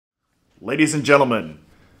Ladies and gentlemen,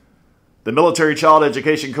 the Military Child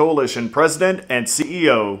Education Coalition President and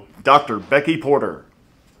CEO, Dr. Becky Porter.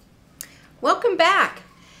 Welcome back.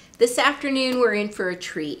 This afternoon we're in for a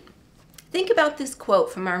treat. Think about this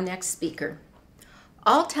quote from our next speaker.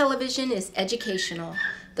 All television is educational.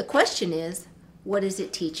 The question is, what is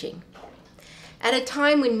it teaching? At a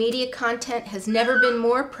time when media content has never been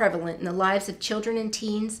more prevalent in the lives of children and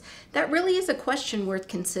teens, that really is a question worth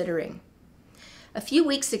considering. A few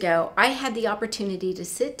weeks ago, I had the opportunity to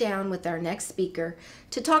sit down with our next speaker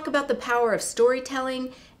to talk about the power of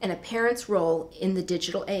storytelling and a parent's role in the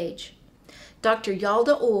digital age. Dr.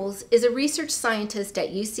 Yalda Uhls is a research scientist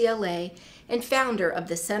at UCLA and founder of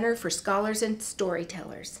the Center for Scholars and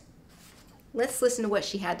Storytellers. Let's listen to what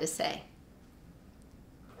she had to say.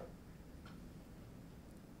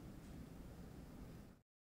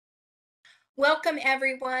 Welcome,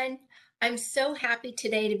 everyone. I'm so happy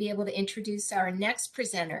today to be able to introduce our next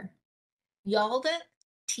presenter. Yalda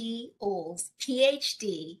T. Uhls,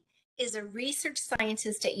 PhD, is a research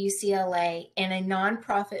scientist at UCLA and a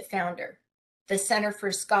nonprofit founder, the Center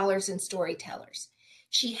for Scholars and Storytellers.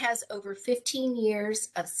 She has over 15 years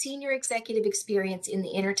of senior executive experience in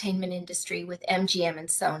the entertainment industry with MGM and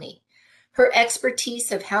Sony. Her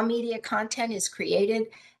expertise of how media content is created,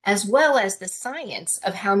 as well as the science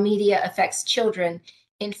of how media affects children,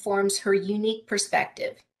 informs her unique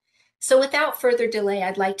perspective. So without further delay,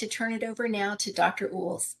 I'd like to turn it over now to Dr.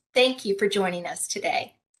 Uhls. Thank you for joining us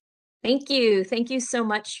today. Thank you. Thank you so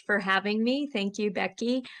much for having me. Thank you,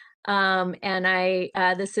 Becky.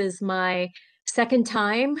 This is my second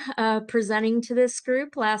time presenting to this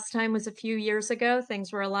group. Last time was a few years ago.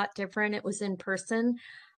 Things were a lot different. It was in person.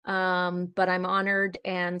 But I'm honored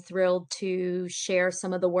and thrilled to share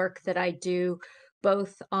some of the work that I do,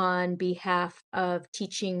 both on behalf of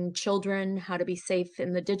teaching children how to be safe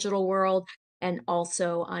in the digital world, and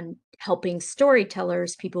also on helping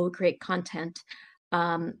storytellers, people who create content,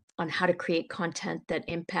 on how to create content that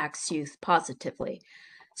impacts youth positively.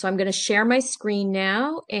 So I'm going to share my screen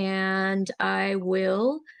now, and I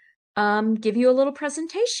will give you a little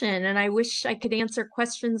presentation. And I wish I could answer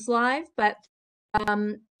questions live, but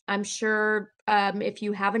I'm sure if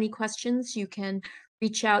you have any questions, you can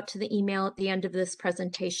reach out to the email at the end of this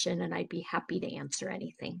presentation, and I'd be happy to answer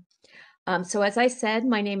anything. So as I said,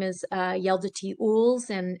 my name is Yalda T. Uhls,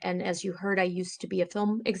 and as you heard, I used to be a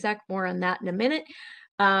film exec. More on that in a minute.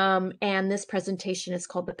 And this presentation is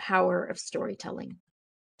called The Power of Storytelling.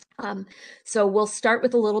 So we'll start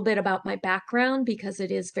with a little bit about my background because it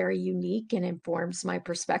is very unique and informs my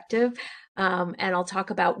perspective. And I'll talk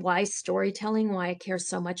about why storytelling, why I care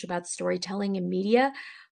so much about storytelling in media,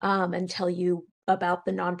 and tell you about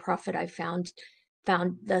the nonprofit I found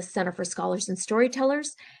the Center for Scholars and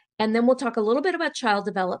Storytellers. And then we'll talk a little bit about child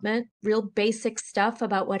development, real basic stuff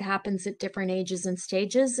about what happens at different ages and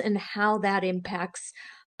stages and how that impacts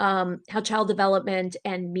how child development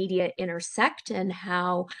and media intersect, and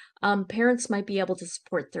how parents might be able to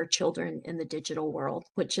support their children in the digital world,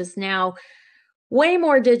 which is now way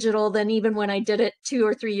more digital than even when I did it 2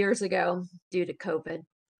 or 3 years ago due to COVID.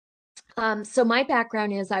 So my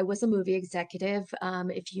background is I was a movie executive.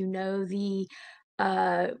 If you know the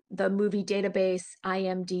movie database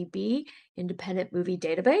IMDb, Independent Movie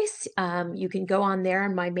Database, you can go on there,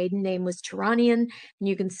 and my maiden name was Turanian, and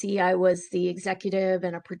you can see I was the executive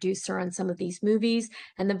and a producer on some of these movies.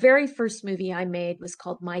 And the very first movie I made was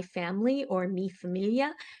called My Family, or Mi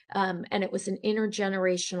Familia, and it was an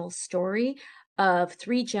intergenerational story of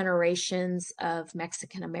 3 generations of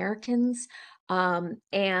Mexican Americans.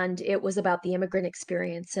 And it was about the immigrant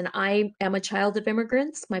experience. And I am a child of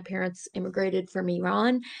immigrants. My parents immigrated from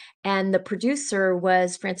Iran, and the producer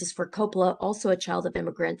was Francis Ford Coppola, also a child of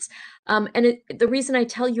immigrants. The reason I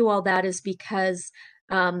tell you all that is because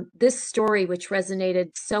this story, which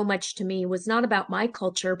resonated so much to me, was not about my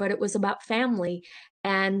culture, but it was about family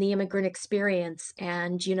and the immigrant experience.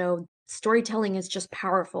 And, you know, storytelling is just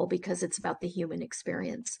powerful because it's about the human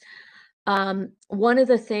experience. One of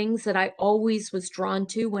the things that I always was drawn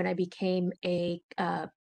to when I became a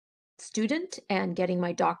student and getting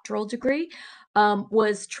my doctoral degree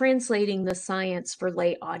was translating the science for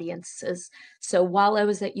lay audiences. So while I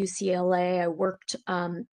was at UCLA, I worked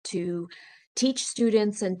to teach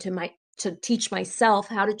students and to teach myself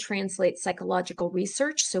how to translate psychological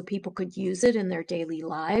research so people could use it in their daily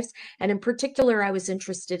lives. And in particular, I was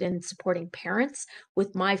interested in supporting parents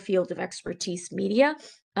with my field of expertise, media,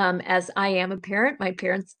 as I am a parent.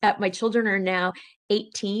 My children are now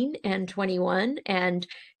 18 and 21, and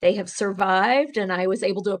they have survived, and I was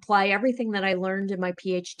able to apply everything that I learned in my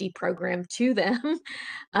PhD program to them.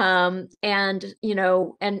 And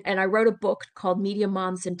I wrote a book called Media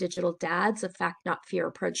Moms and Digital Dads, a fact, not fear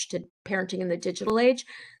approach to parenting in the digital age,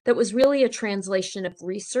 that was really a translation of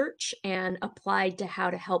research and applied to how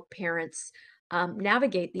to help parents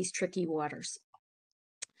navigate these tricky waters.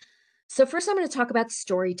 So first I'm going to talk about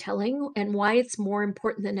storytelling and why it's more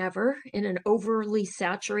important than ever in an overly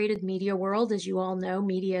saturated media world. As you all know,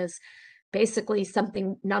 media is basically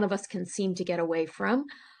something none of us can seem to get away from.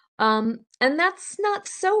 And that's not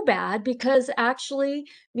so bad, because actually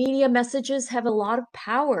media messages have a lot of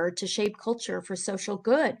power to shape culture for social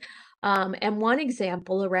good. And one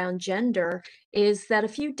example around gender is that a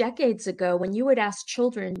few decades ago, when you would ask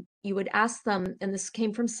children, you would ask them, and this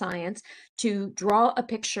came from science, to draw a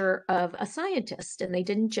picture of a scientist, and they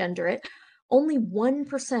didn't gender it. Only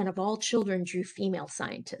 1% of all children drew female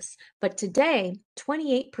scientists. But today,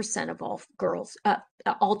 28% of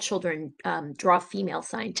all children draw female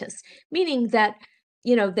scientists, meaning that,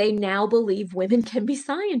 they now believe women can be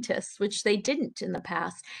scientists, which they didn't in the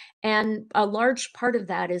past. And a large part of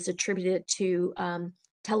that is attributed to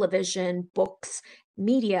television, books,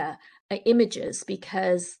 media, images,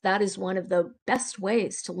 because that is one of the best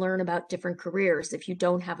ways to learn about different careers if you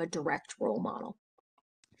don't have a direct role model.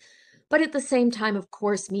 But at the same time, of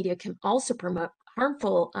course, media can also promote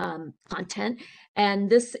harmful content. And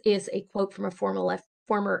this is a quote from a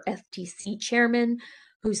former FTC chairman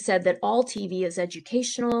who said that all TV is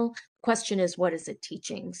educational. Question is, what is it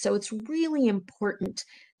teaching? So it's really important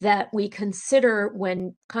that we consider,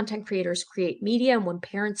 when content creators create media and when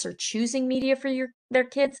parents are choosing media for their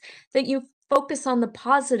kids, that you focus on the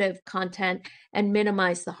positive content and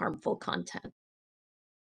minimize the harmful content.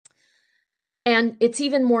 And it's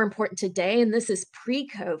even more important today, and this is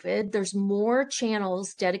pre-COVID. There's more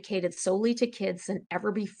channels dedicated solely to kids than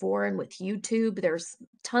ever before. And with YouTube, there's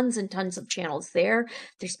tons and tons of channels there.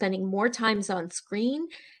 They're spending more times on screen,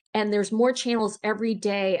 and there's more channels every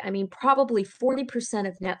day. I mean, probably 40%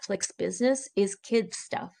 of Netflix business is kids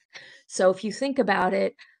stuff. So if you think about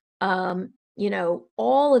it,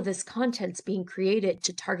 all of this content's being created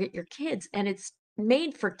to target your kids, and it's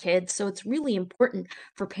made for kids, so it's really important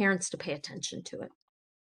for parents to pay attention to it.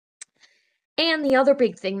 And the other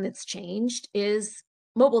big thing that's changed is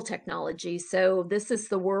mobile technology. So this is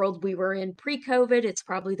the world we were in pre-COVID. It's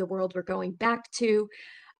probably the world we're going back to.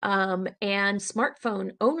 And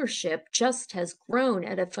smartphone ownership just has grown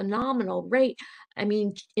at a phenomenal rate. I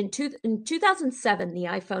mean, in 2007, the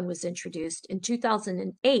iPhone was introduced. In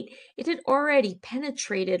 2008, it had already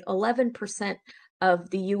penetrated 11%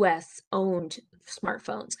 of the US owned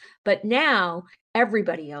smartphones. But now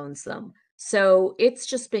everybody owns them. So it's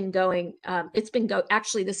just been going,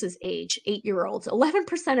 actually, this is age, 8-year-olds.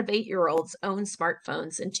 11% of 8-year-olds own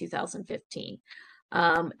smartphones in 2015.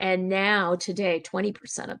 And now today,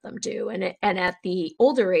 20% of them do. And at the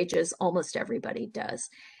older ages, almost everybody does.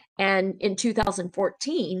 And in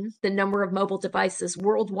 2014, the number of mobile devices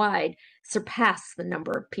worldwide surpassed the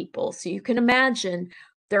number of people. So you can imagine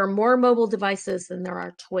there are more mobile devices than there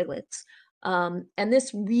are toilets. And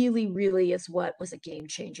this really, really is what was a game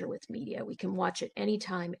changer with media. We can watch it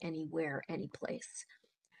anytime, anywhere, any place.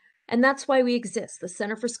 And that's why we exist. The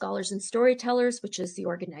Center for Scholars and Storytellers, which is the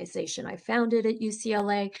organization I founded at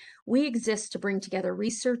UCLA, we exist to bring together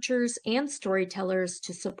researchers and storytellers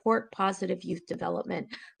to support positive youth development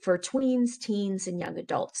for tweens, teens, and young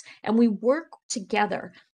adults. And we work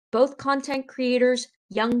together, both content creators,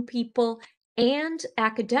 young people, and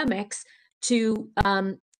academics, to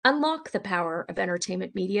unlock the power of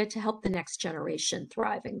entertainment media to help the next generation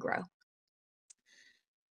thrive and grow.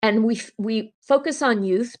 And we focus on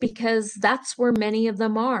youth because that's where many of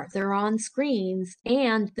them are. They're on screens,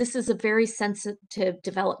 and this is a very sensitive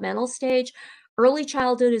developmental stage. Early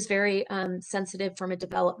childhood is very sensitive from a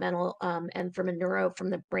developmental and from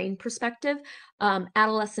the brain perspective.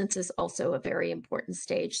 Adolescence is also a very important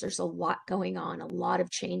stage. There's a lot going on, a lot of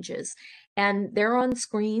changes. And they're on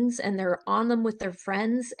screens, and they're on them with their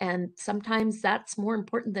friends. And sometimes that's more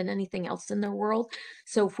important than anything else in their world.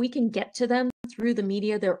 So if we can get to them through the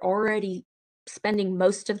media they're already spending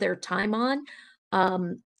most of their time on,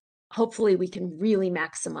 hopefully we can really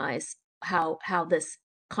maximize how this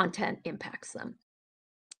content impacts them.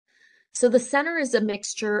 So the center is a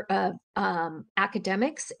mixture of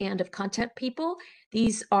academics and of content people.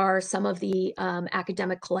 These are some of the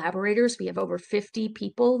academic collaborators. We have over 50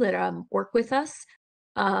 people that work with us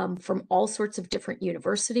from all sorts of different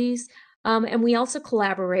universities. And we also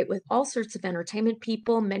collaborate with all sorts of entertainment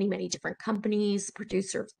people, many, many different companies,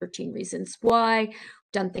 producer of 13 Reasons Why. We've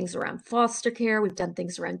done things around foster care. We've done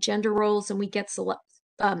things around gender roles, and we get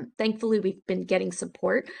thankfully, we've been getting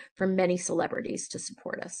support from many celebrities to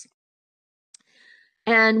support us.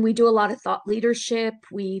 And we do a lot of thought leadership.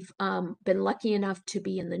 We've been lucky enough to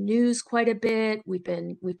be in the news quite a bit. We've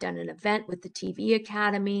done an event with the TV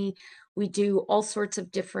Academy. We do all sorts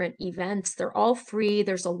of different events. They're all free.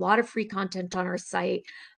 There's a lot of free content on our site.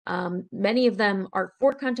 Many of them are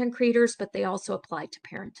for content creators, but they also apply to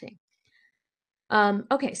parenting.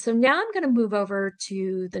 Okay, so now I'm going to move over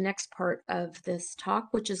to the next part of this talk,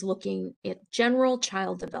 which is looking at general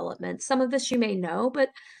child development. Some of this you may know, but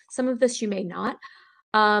some of this you may not.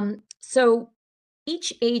 So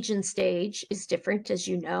each age and stage is different, as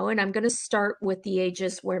you know, and I'm going to start with the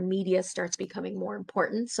ages where media starts becoming more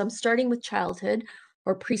important. So I'm starting with childhood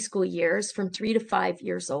or preschool years from 3 to 5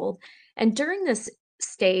 years old. And during this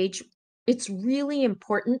stage, it's really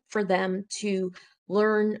important for them to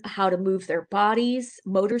learn how to move their bodies,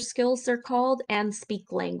 motor skills they're called, and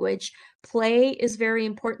speak language. Play is very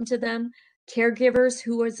important to them. Caregivers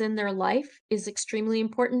who is in their life is extremely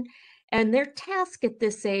important. And their task at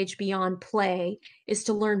this age beyond play is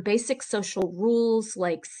to learn basic social rules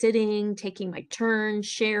like sitting, taking my turn,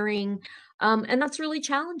 sharing. And that's really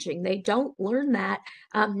challenging. They don't learn that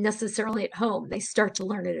necessarily at home. They start to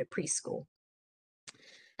learn it at preschool.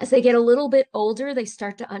 As they get a little bit older, they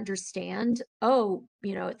start to understand, oh,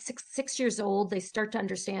 at 6 years old, they start to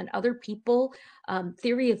understand other people.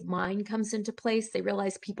 Theory of mind comes into place. They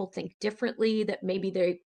realize people think differently, that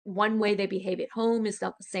maybe one way they behave at home is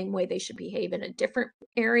not the same way they should behave in a different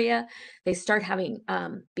area. They start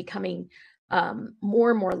becoming more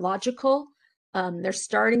and more logical. They're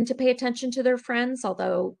starting to pay attention to their friends,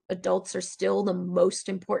 although adults are still the most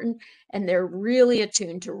important, and they're really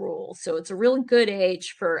attuned to rules. So it's a really good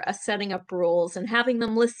age for setting up rules and having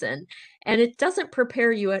them listen. And it doesn't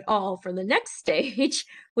prepare you at all for the next stage,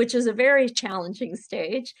 which is a very challenging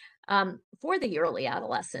stage for the early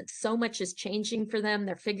adolescents. So much is changing for them.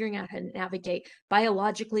 They're figuring out how to navigate.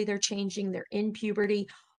 Biologically, they're changing. They're in puberty.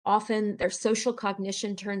 Often their social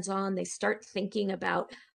cognition turns on. They start thinking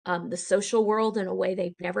about the social world in a way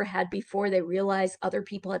they've never had before. They realize other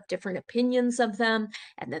people have different opinions of them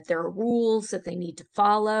and that there are rules that they need to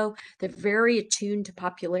follow. They're very attuned to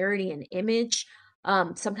popularity and image.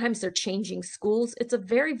 Sometimes they're changing schools. It's a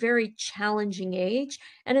very, very challenging age,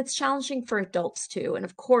 and it's challenging for adults too. And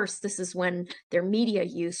of course, this is when their media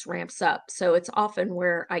use ramps up. So it's often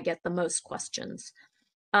where I get the most questions.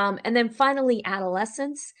 And then finally,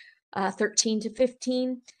 adolescence, 13 to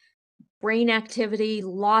 15. Brain activity,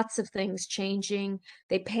 lots of things changing.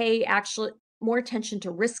 They pay actually more attention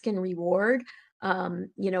to risk and reward, and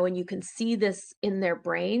you can see this in their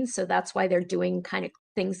brain. So that's why they're doing kind of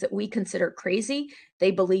things that we consider crazy.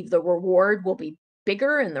 They believe the reward will be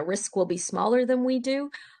bigger and the risk will be smaller than we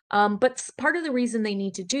do. But part of the reason they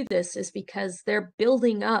need to do this is because they're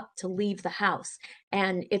building up to leave the house,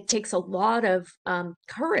 and it takes a lot of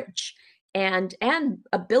courage and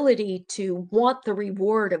ability to want the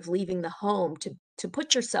reward of leaving the home, to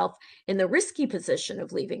put yourself in the risky position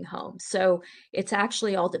of leaving home. So it's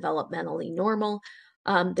actually all developmentally normal.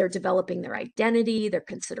 They're developing their identity, they're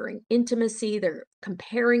considering intimacy, they're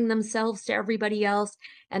comparing themselves to everybody else,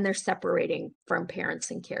 and they're separating from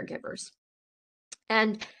parents and caregivers.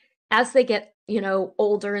 And as they get,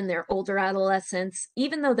 older in their older adolescence,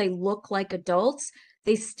 even though they look like adults,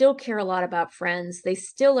 they still care a lot about friends. They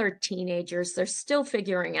still are teenagers. They're still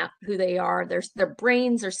figuring out who they are. Their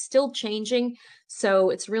brains are still changing. So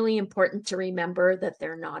it's really important to remember that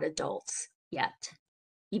they're not adults yet,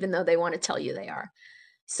 even though they want to tell you they are.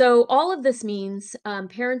 So all of this means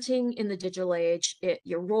parenting in the digital age,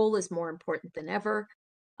 your role is more important than ever.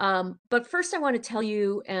 But first I want to tell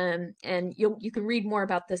you, and you can read more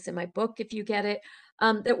about this in my book if you get it,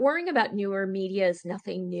 that worrying about newer media is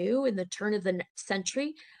nothing new. In the turn of the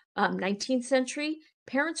century, 19th century,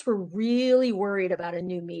 parents were really worried about a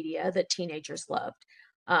new media that teenagers loved.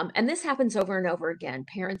 And this happens over and over again.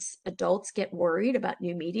 Adults get worried about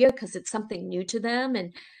new media because it's something new to them,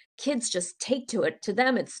 and kids just take to it. To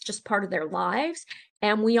them, it's just part of their lives.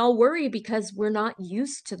 And we all worry because we're not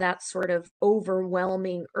used to that sort of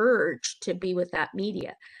overwhelming urge to be with that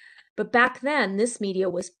media. But back then, this media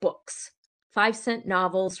was books, 5-cent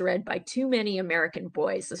novels read by too many American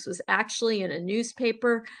boys. This was actually in a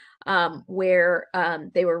newspaper where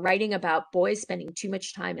they were writing about boys spending too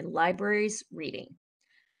much time in libraries reading.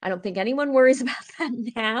 I don't think anyone worries about that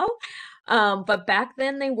now. But back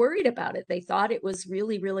then they worried about it. They thought it was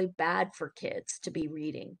really, really bad for kids to be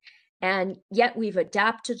reading. And yet we've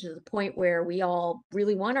adapted to the point where we all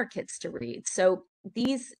really want our kids to read. So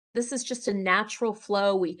this is just a natural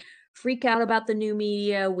flow. We freak out about the new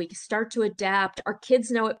media, we start to adapt. Our kids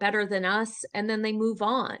know it better than us, and then they move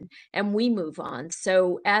on and we move on.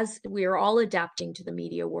 So as we are all adapting to the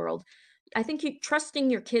media world, I think trusting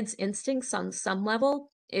your kids' instincts on some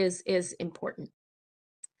level is important.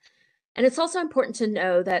 And it's also important to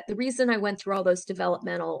know that the reason I went through all those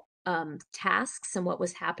developmental tasks and what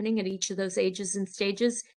was happening at each of those ages and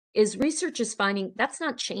stages is research is finding that's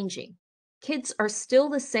not changing. Kids are still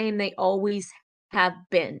the same they always have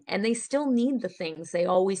been, and they still need the things they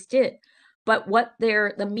always did. But what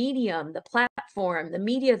the medium, the platform, the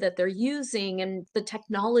media that they're using, and the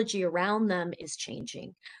technology around them is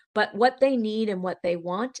changing. But what they need and what they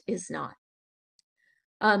want is not.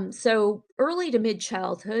 So early to mid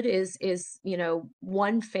childhood is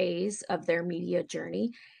one phase of their media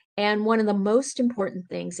journey. And one of the most important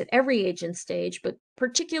things at every age and stage, but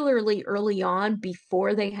particularly early on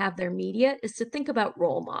before they have their media, is to think about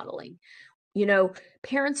role modeling.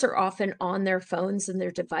 Parents are often on their phones and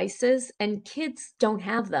their devices, and kids don't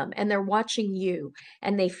have them, and they're watching you,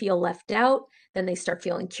 and they feel left out. Then they start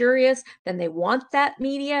feeling curious. Then they want that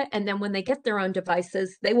media. And then when they get their own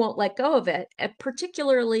devices, they won't let go of it,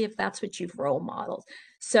 particularly if that's what you've role modeled.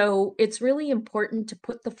 So it's really important to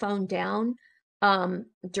put the phone down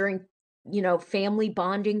during, family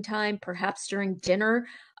bonding time, perhaps during dinner.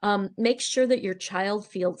 Make sure that your child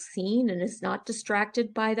feels seen and is not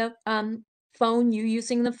distracted by the phone, you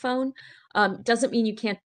using the phone. Doesn't mean you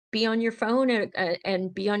can't be on your phone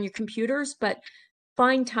and be on your computers, but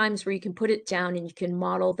find times where you can put it down and you can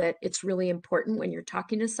model that it's really important when you're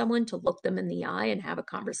talking to someone to look them in the eye and have a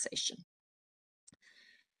conversation.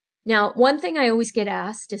 Now, one thing I always get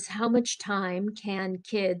asked is how much time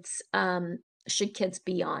should kids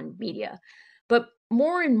be on media? But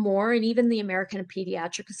more and more, and even the American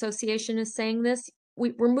Pediatric Association is saying this,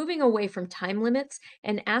 we're moving away from time limits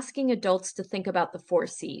and asking adults to think about the 4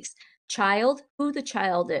 Cs. Child, who the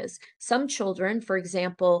child is. Some children, for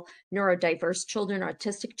example, neurodiverse children,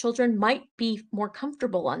 autistic children, might be more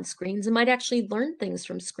comfortable on screens and might actually learn things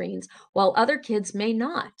from screens, while other kids may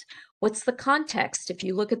not. What's the context? If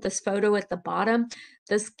you look at this photo at the bottom,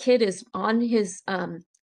 this kid is on his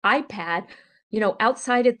iPad,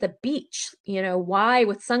 outside at the beach. Why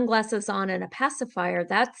with sunglasses on and a pacifier?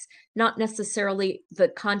 That's not necessarily the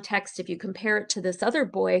context. If you compare it to this other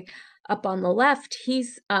boy up on the left,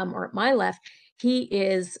 or at my left, he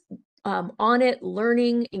is on it,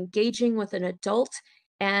 learning, engaging with an adult,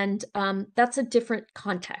 and that's a different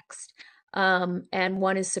context. And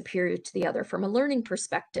one is superior to the other from a learning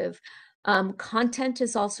perspective. Content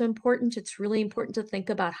is also important. It's really important to think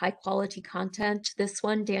about high quality content. This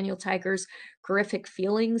one, Daniel Tiger's Horrific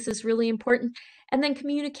Feelings, is really important. And then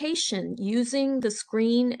communication, using the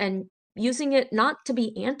screen and using it not to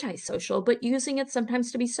be antisocial, but using it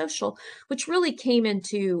sometimes to be social, which really came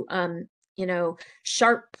into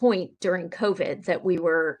sharp point during COVID, that we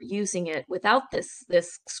were using it without this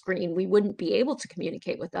screen. We wouldn't be able to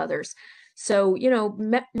communicate with others. So,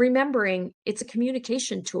 remembering it's a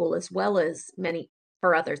communication tool as well as many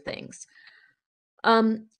for other things.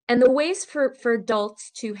 And the ways for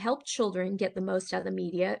adults to help children get the most out of the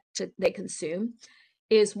media they consume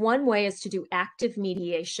is, one way is to do active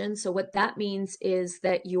mediation. So what that means is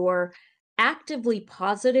that you're actively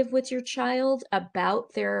positive with your child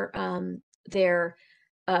about their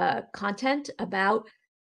content, about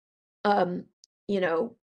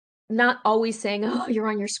not always saying, oh, you're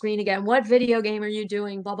on your screen again, what video game are you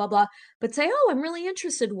doing, blah blah blah, but say, oh, I'm really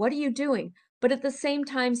interested, what are you doing? But at the same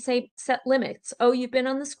time, set limits. Oh, you've been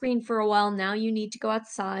on the screen for a while, now you need to go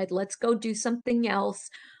outside, let's go do something else.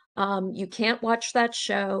 You can't watch that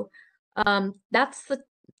show. That's the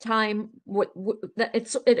time.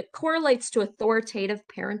 It correlates to authoritative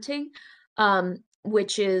parenting,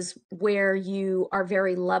 which is where you are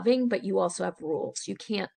very loving, but you also have rules. You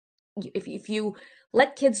can't, if you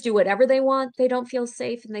let kids do whatever they want, they don't feel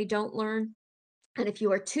safe and they don't learn. And if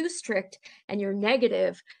you are too strict and you're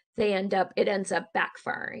negative, it ends up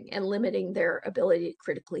backfiring and limiting their ability to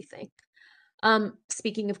critically think.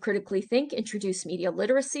 Speaking of critically think, introduce media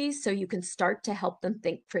literacy so you can start to help them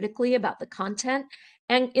think critically about the content.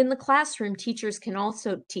 And in the classroom, teachers can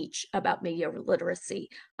also teach about media literacy,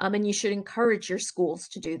 and you should encourage your schools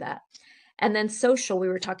to do that. And then social, we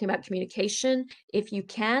were talking about communication. If you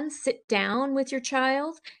can, sit down with your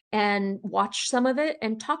child and watch some of it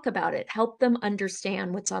and talk about it. Help them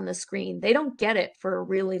understand what's on the screen. They don't get it for a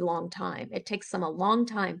really long time. It takes them a long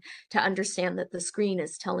time to understand that the screen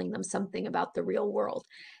is telling them something about the real world.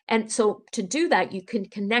 And so to do that, you can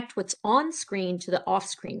connect what's on screen to the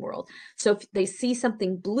off-screen world. So if they see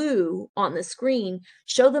something blue on the screen,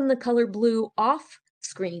 show them the color blue off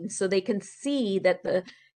screen so they can see that the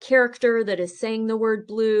character that is saying the word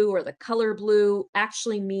blue or the color blue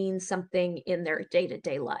actually means something in their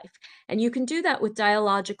day-to-day life. And you can do that with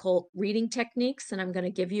dialogical reading techniques, and I'm going to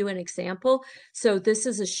give you an example. So this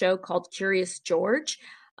is a show called Curious George.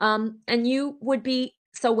 And you would be,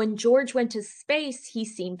 so when George went to space, he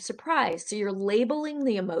seemed surprised. So you're labeling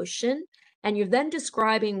the emotion and you're then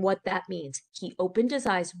describing what that means. He opened his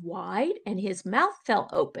eyes wide and his mouth fell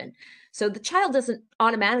open. So the child doesn't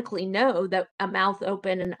automatically know that a mouth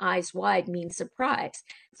open and eyes wide means surprise.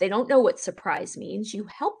 If they don't know what surprise means, you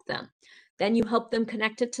help them. Then you help them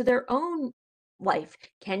connect it to their own life.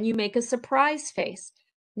 Can you make a surprise face?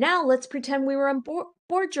 Now let's pretend we were on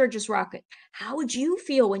board George's rocket. How would you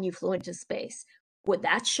feel when you flew into space? Would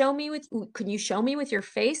that show me with, can you show me with your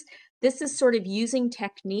face? This is sort of using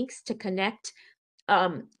techniques to connect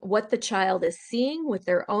what the child is seeing with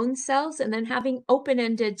their own selves, and then having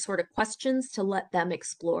open-ended sort of questions to let them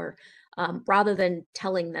explore, rather than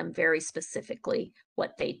telling them very specifically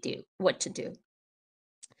what to do.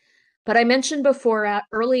 But I mentioned before, at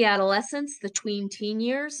early adolescence, the tween teen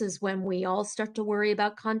years is when we all start to worry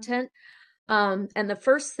about content. And the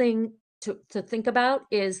first thing to think about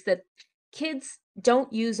is that kids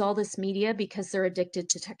don't use all this media because they're addicted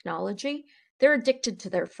to technology. They're addicted to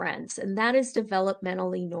their friends, and that is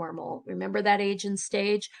developmentally normal. Remember that age and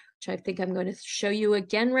stage, which I think I'm going to show you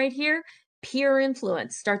again right here? Peer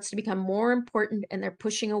influence starts to become more important, and they're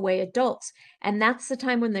pushing away adults. And that's the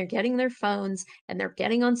time when they're getting their phones and they're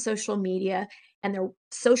getting on social media and their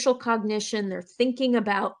social cognition, they're thinking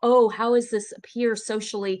about, oh, how does this appear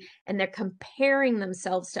socially? And they're comparing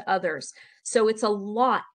themselves to others. So it's a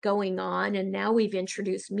lot going on. And now we've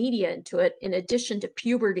introduced media into it, in addition to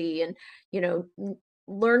puberty and,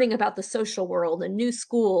 learning about the social world and new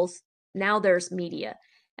schools. Now there's media.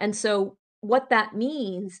 And so what that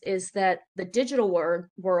means is that the digital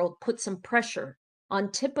world puts some pressure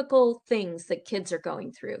on typical things that kids are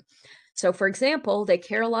going through. So for example, they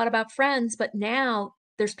care a lot about friends, but now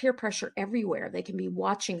there's peer pressure everywhere. They can be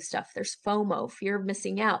watching stuff. There's FOMO, fear of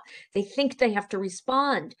missing out. They think they have to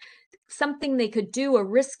respond. Something they could do, a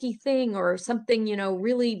risky thing or something,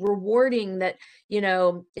 really rewarding that,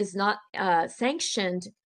 is not sanctioned,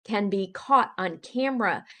 can be caught on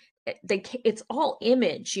camera. It's all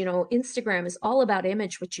image. Instagram is all about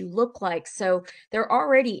image, what you look like. So they're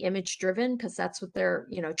already image driven because that's what they're,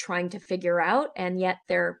 trying to figure out. And yet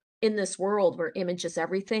they're in this world where image is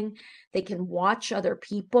everything. They can watch other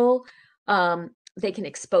people. They can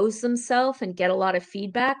expose themselves and get a lot of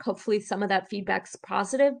feedback. Hopefully some of that feedback's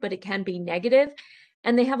positive, but it can be negative.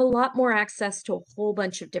 And they have a lot more access to a whole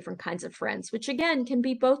bunch of different kinds of friends, which again can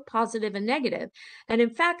be both positive and negative. And in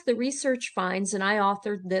fact, the research finds, and I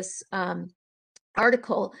authored this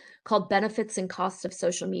article called Benefits and Costs of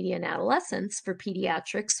Social Media in Adolescence for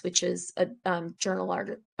Pediatrics, which is a journal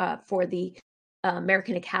article for the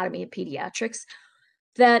American Academy of Pediatrics,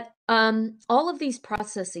 that all of these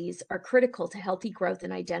processes are critical to healthy growth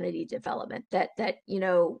and identity development, that they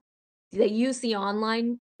use the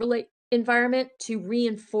online environment to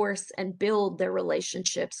reinforce and build their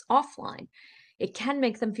relationships offline. It can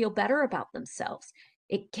make them feel better about themselves.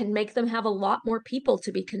 It can make them have a lot more people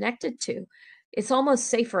to be connected to. It's almost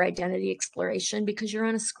safer identity exploration because you're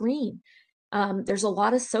on a screen. There's a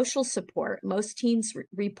lot of social support. Most teens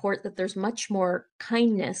report that there's much more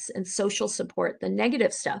kindness and social support than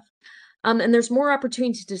negative stuff. And there's more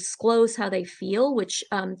opportunity to disclose how they feel, which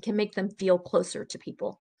can make them feel closer to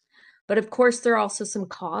people. But of course, there are also some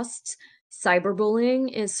costs.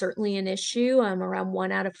 Cyberbullying is certainly an issue. Around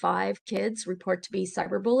 1 out of 5 kids report to be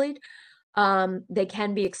cyberbullied. They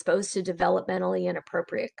can be exposed to developmentally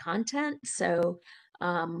inappropriate content. So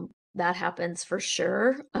that happens for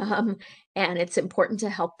sure. And it's important to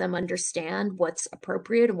help them understand what's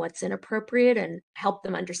appropriate and what's inappropriate and help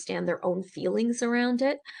them understand their own feelings around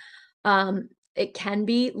it. It can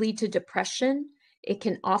lead to depression. It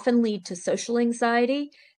can often lead to social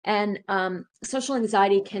anxiety. And social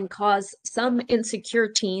anxiety can cause some insecure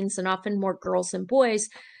teens, and often more girls than boys,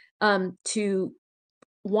 to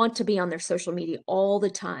want to be on their social media all the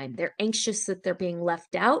time. They're anxious that they're being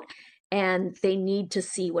left out, and they need to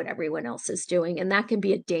see what everyone else is doing. And that can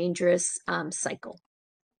be a dangerous cycle.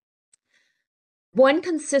 One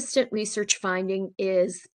consistent research finding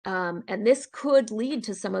is, and this could lead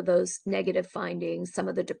to some of those negative findings, some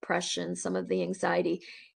of the depression, some of the anxiety,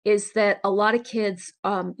 is that a lot of kids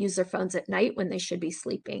use their phones at night when they should be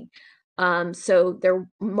sleeping. So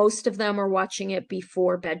most of them are watching it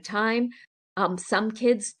before bedtime. Some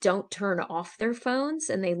kids don't turn off their phones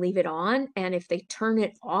and they leave it on. And if they turn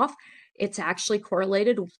it off, it's actually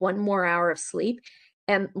correlated with 1 more hour of sleep.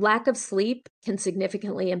 And lack of sleep can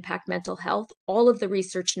significantly impact mental health. All of the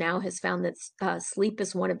research now has found that sleep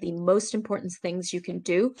is one of the most important things you can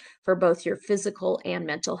do for both your physical and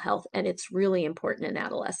mental health. And it's really important in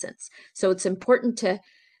adolescence. So it's important to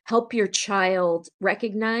help your child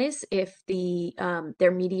recognize if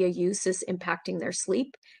their media use is impacting their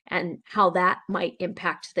sleep and how that might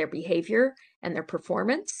impact their behavior and their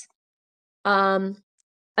performance.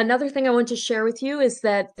 Another thing I want to share with you is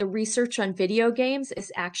that the research on video games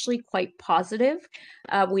is actually quite positive.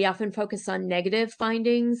 We often focus on negative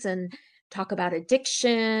findings and talk about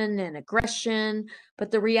addiction and aggression,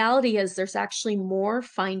 but the reality is there's actually more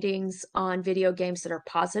findings on video games that are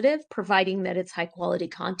positive, providing that it's high quality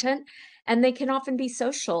content. And they can often be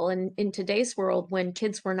social. And in today's world, when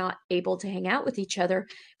kids were not able to hang out with each other,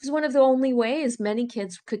 it was one of the only ways many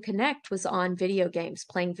kids could connect was on video games,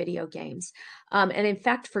 playing video games. And in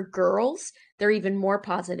fact, for girls, they're even more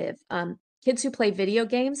positive. Kids who play video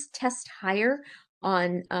games test higher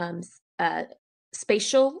on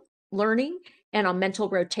spatial learning and on mental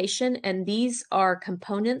rotation. And these are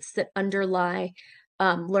components that underlie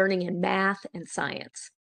learning in math and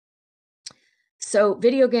science. So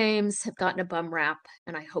video games have gotten a bum rap,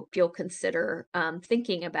 and I hope you'll consider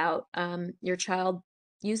thinking about your child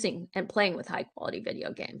using and playing with high quality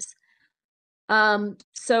video games.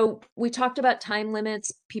 So we talked about time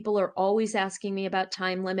limits. People are always asking me about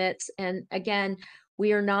time limits. And again,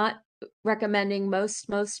 we are not recommending,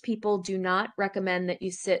 most people do not recommend that you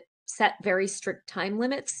set very strict time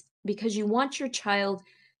limits because you want your child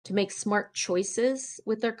to make smart choices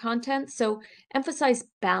with their content. So emphasize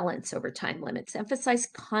balance over time limits, emphasize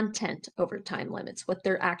content over time limits, what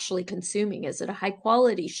they're actually consuming. Is it a high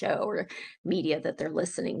quality show or media that they're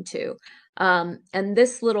listening to? And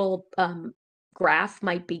this little graph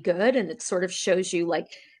might be good, and it sort of shows you like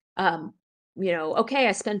okay,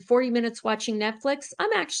 I spend 40 minutes watching Netflix,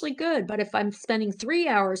 I'm actually good, but if I'm spending 3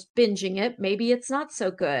 hours binging it, maybe it's not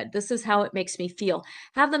so good. This is how it makes me feel.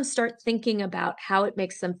 Have them start thinking about how it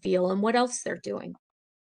makes them feel and what else they're doing.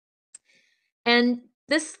 And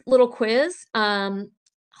this little quiz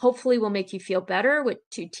hopefully will make you feel better. What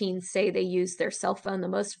do teens say they use their cell phone the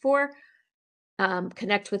most for?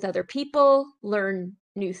 Connect with other people, learn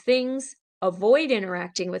new things, avoid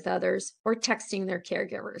interacting with others, or texting their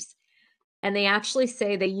caregivers. And they actually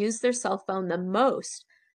say they use their cell phone the most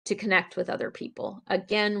to connect with other people.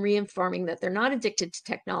 Again, reaffirming that they're not addicted to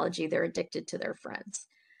technology, they're addicted to their friends.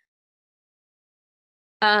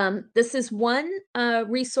 This is one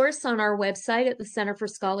resource on our website at the Center for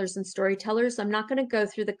Scholars and Storytellers. I'm not going to go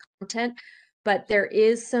through the content, but there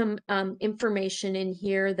is some information in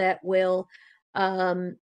here that will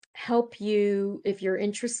help you, if you're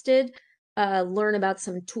interested, learn about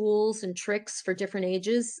some tools and tricks for different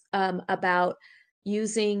ages about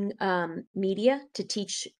using media to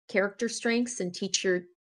teach character strengths and teach your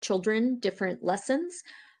children different lessons.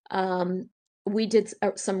 We did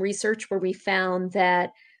some research where we found that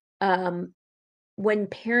when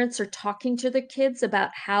parents are talking to the kids about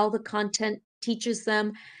how the content teaches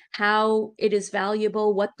them, how it is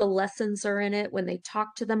valuable, what the lessons are in it, when they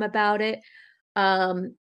talk to them about it,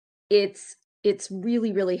 it's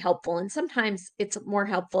really, really helpful. And sometimes it's more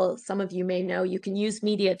helpful. Some of you may know you can use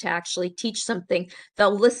media to actually teach something.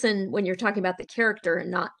 They'll listen when you're talking about the character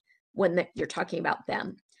and not when you're talking about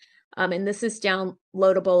them. And this is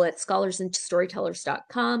downloadable at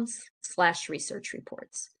scholarsandstorytellers.com/research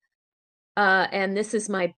reports. And this is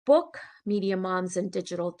my book, Media Moms and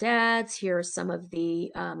Digital Dads. Here are some of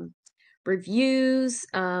the reviews.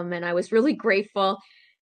 And I was really grateful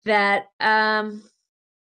that,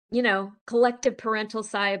 collective parental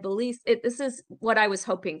sigh of relief. This is what I was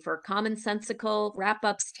hoping for: commonsensical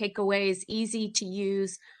wrap-ups, takeaways, easy to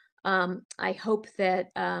use. I hope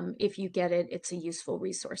that if you get it, it's a useful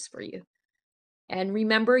resource for you. And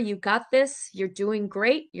remember, you got this. You're doing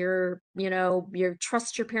great. You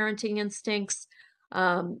trust your parenting instincts.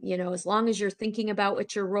 As long as you're thinking about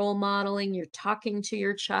what you're role modeling, you're talking to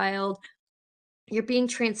your child, you're being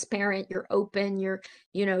transparent, you're open, you're,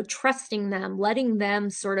 trusting them, letting them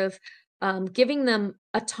sort of giving them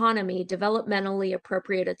autonomy, developmentally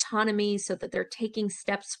appropriate autonomy, so that they're taking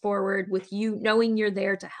steps forward with you, knowing you're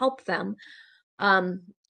there to help them.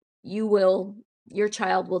 You will your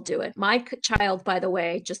child will do it. My child, by the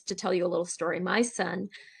way, just to tell you a little story, my son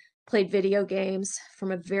played video games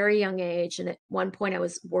from a very young age. And at one point I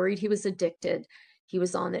was worried he was addicted. He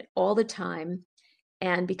was on it all the time.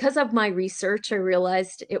 And because of my research, I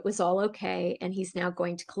realized it was all okay. And he's now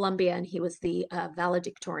going to Columbia, and he was the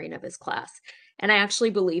valedictorian of his class. And I actually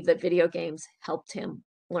believe that video games helped him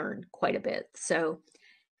learn quite a bit. So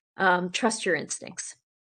trust your instincts.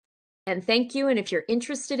 And thank you. And if you're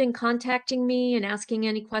interested in contacting me and asking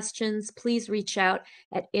any questions, please reach out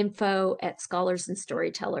at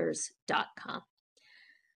info@scholarsandstorytellers.com.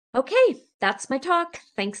 Okay, that's my talk.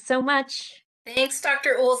 Thanks so much. Thanks,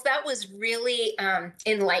 Dr. Uhls. That was really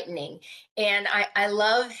enlightening. And I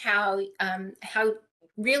love how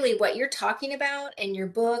really what you're talking about and your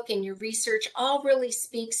book and your research all really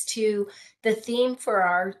speaks to the theme for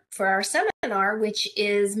our seminar, which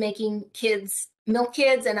is making kids, MIL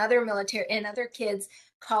kids and other military and other kids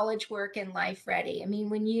college work and life ready. I mean,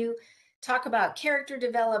 when you talk about character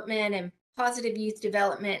development and positive youth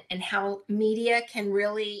development and how media can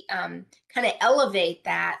really kind of elevate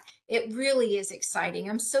that, it really is exciting.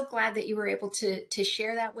 I'm so glad that you were able to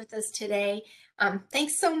share that with us today.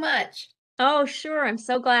 Thanks so much. Oh, sure. I'm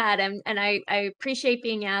so glad. And I appreciate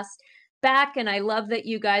being asked back. And I love that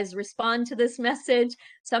you guys respond to this message.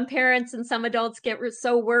 Some parents and some adults get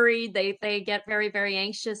so worried. They get very, very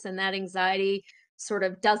anxious, and that anxiety sort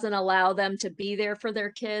of doesn't allow them to be there for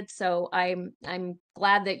their kids. So I'm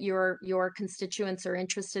glad that your constituents are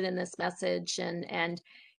interested in this message, and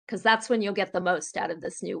because that's when you'll get the most out of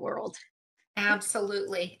this new world.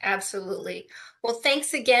 Absolutely. Absolutely. Well,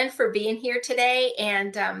 thanks again for being here today,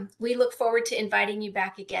 and we look forward to inviting you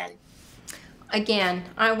back again. Again,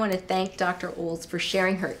 I want to thank Dr. Uhls for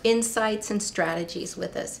sharing her insights and strategies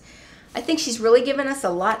with us. I think she's really given us a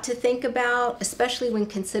lot to think about, especially when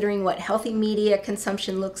considering what healthy media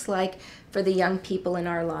consumption looks like for the young people in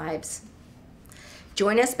our lives.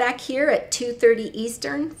 Join us back here at 2:30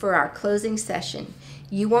 Eastern for our closing session.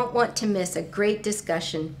 You won't want to miss a great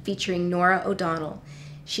discussion featuring Nora O'Donnell.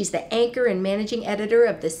 She's the anchor and managing editor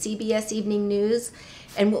of the CBS Evening News,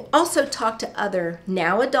 and will also talk to other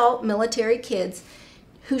now adult military kids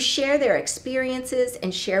who share their experiences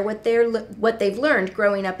and share what they've learned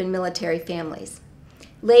growing up in military families.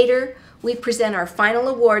 Later, we present our final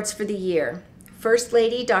awards for the year. First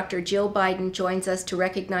Lady Dr. Jill Biden joins us to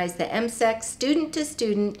recognize the MCEC Student to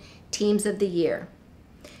Student Teams of the Year.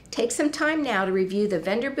 Take some time now to review the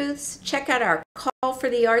vendor booths, check out our Call for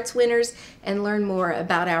the Arts winners, and learn more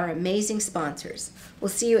about our amazing sponsors. We'll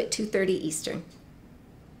see you at 2:30 Eastern.